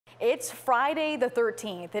It's Friday the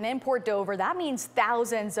 13th, and in Port Dover, that means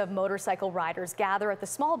thousands of motorcycle riders gather at the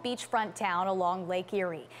small beachfront town along Lake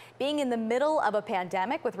Erie. Being in the middle of a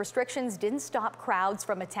pandemic with restrictions didn't stop crowds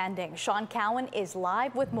from attending. Sean Cowan is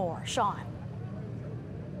live with more. Sean.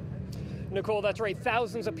 Nicole, that's right.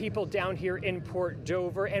 Thousands of people down here in Port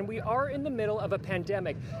Dover, and we are in the middle of a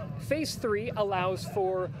pandemic. Phase 3 allows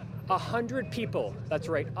for 100 people. That's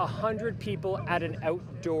right, 100 people at an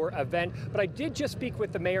outdoor event. But I did just speak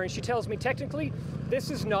with the mayor, and she tells me technically this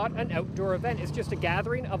is not an outdoor event. It's just a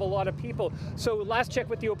gathering of a lot of people. So last check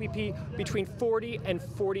with the OPP, between 40 and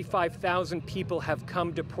 45,000 people have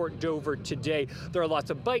come to Port Dover today. There are lots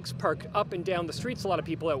of bikes parked up and down the streets. A lot of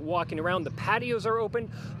people out walking around. The patios are open.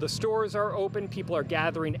 The stores are open. People are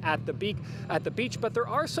gathering at the beach. But there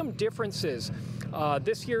are some differences.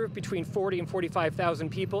 This year, between 40 and 45,000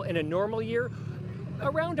 people. In a normal year,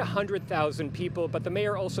 around 100,000 people. But the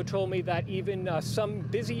mayor also told me that even some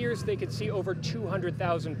busy years, they could see over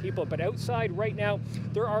 200,000 people. But outside right now,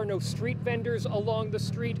 there are no street vendors along the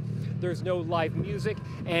street. There's no live music,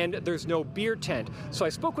 and there's no beer tent. So I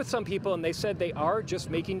spoke with some people, and they said they are just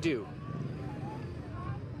making do.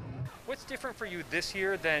 What's different for you this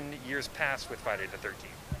year than years past with Friday the 13th?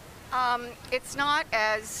 It's not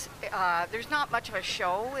as, there's not much of a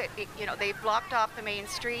show. You know, they've blocked off the main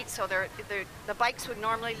street, so the bikes would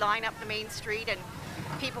normally line up the main street, and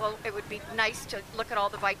people, it would be nice to look at all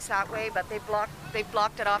the bikes that way, but they've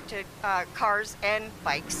blocked it off to cars and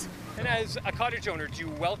bikes. And as a cottage owner, do you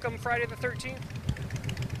welcome Friday the 13th?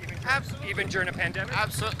 Absolutely. Even during a pandemic?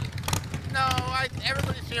 Absolutely. No,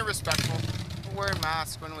 everybody's being respectful. We're wearing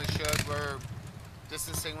masks when we should. We're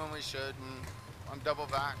distancing when we should. And I'm double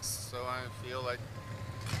vaxxed, so I feel like,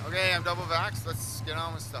 okay, I'm double vaxxed, let's get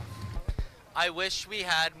on with stuff. I wish we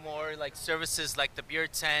had more like services like the beer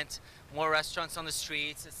tent, more restaurants on the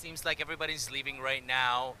streets. It seems like everybody's leaving right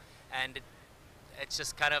now, and it's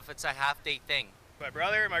just kind of, it's a half-day thing. My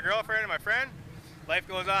brother, my girlfriend, and my friend, life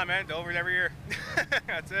goes on, man. Dover's every year.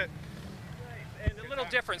 That's it. And a little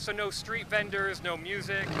different, so no street vendors, no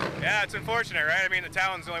music. Yeah, it's unfortunate, right? I mean, the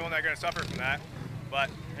town's the only one that's going to suffer from that. But,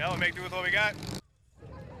 you know, we'll make do with what we got.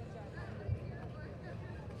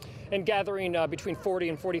 And gathering between 40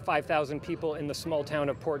 and 45,000 people in the small town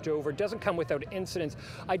of Port Dover doesn't come without incidents.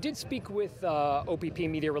 I did speak with OPP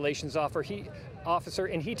Media Relations Officer,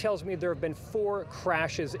 and he tells me there have been 4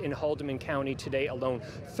 crashes in Haldimand County today alone,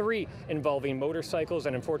 3 involving motorcycles,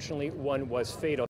 and unfortunately 1 was fatal.